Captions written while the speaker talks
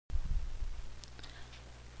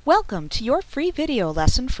Welcome to your free video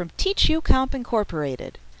lesson from TeachUComp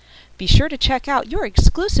Incorporated. Be sure to check out your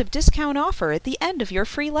exclusive discount offer at the end of your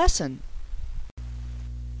free lesson.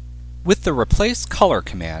 With the Replace Color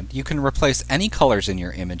command, you can replace any colors in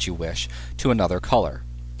your image you wish to another color.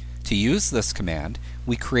 To use this command,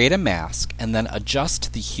 we create a mask and then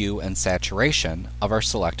adjust the hue and saturation of our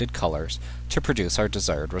selected colors to produce our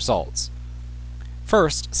desired results.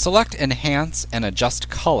 First, select Enhance and Adjust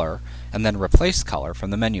Color and then Replace Color from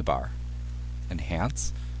the menu bar.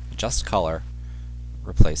 Enhance, Adjust Color,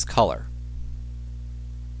 Replace Color.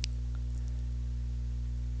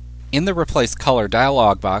 In the Replace Color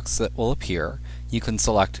dialog box that will appear, you can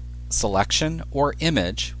select Selection or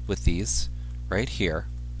Image with these right here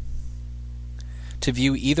to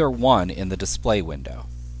view either one in the display window.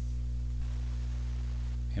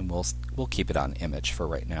 And we'll keep it on Image for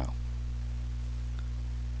right now.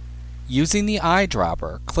 Using the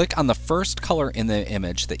eyedropper, click on the first color in the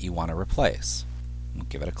image that you want to replace. We'll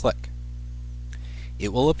give it a click.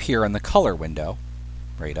 It will appear in the color window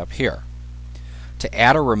right up here. To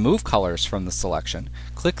add or remove colors from the selection,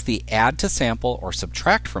 click the Add to Sample or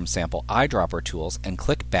Subtract from Sample eyedropper tools and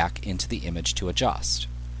click back into the image to adjust.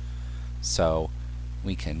 So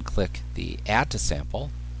we can click the Add to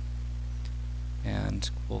Sample and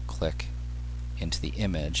we'll click into the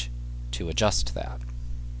image to adjust that.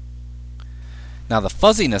 Now the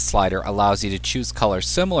fuzziness slider allows you to choose colors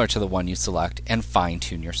similar to the one you select and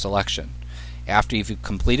fine-tune your selection. After you've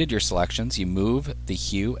completed your selections, you move the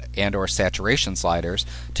hue and or saturation sliders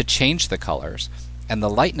to change the colors and the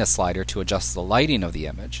lightness slider to adjust the lighting of the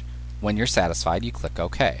image. When you're satisfied, you click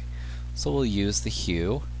OK. So we'll use the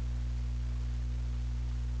hue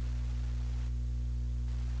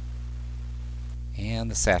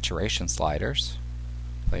and the saturation sliders.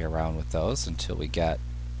 Play around with those until we get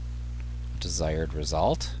desired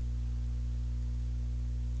result.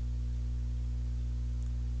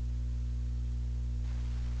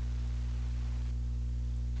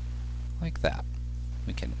 Like that.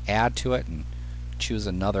 We can add to it and choose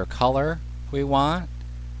another color if we want.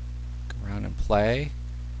 Go around and play.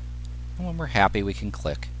 And when we're happy, we can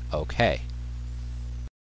click OK.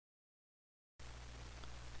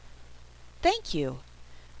 Thank you.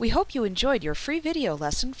 We hope you enjoyed your free video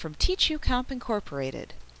lesson from TeachUComp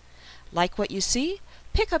Incorporated. Like what you see?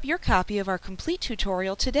 Pick up your copy of our complete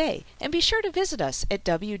tutorial today and be sure to visit us at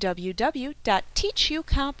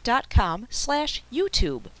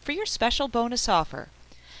www.teachucomp.com/YouTube for your special bonus offer.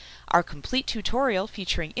 Our complete tutorial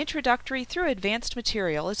featuring introductory through advanced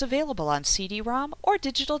material is available on CD-ROM or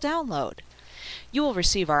digital download. You will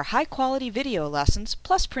receive our high-quality video lessons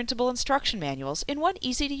plus printable instruction manuals in one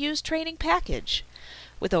easy-to-use training package.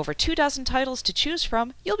 With over 24 titles to choose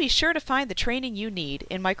from, you'll be sure to find the training you need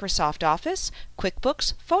in Microsoft Office,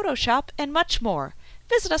 QuickBooks, Photoshop, and much more.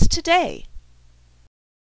 Visit us today.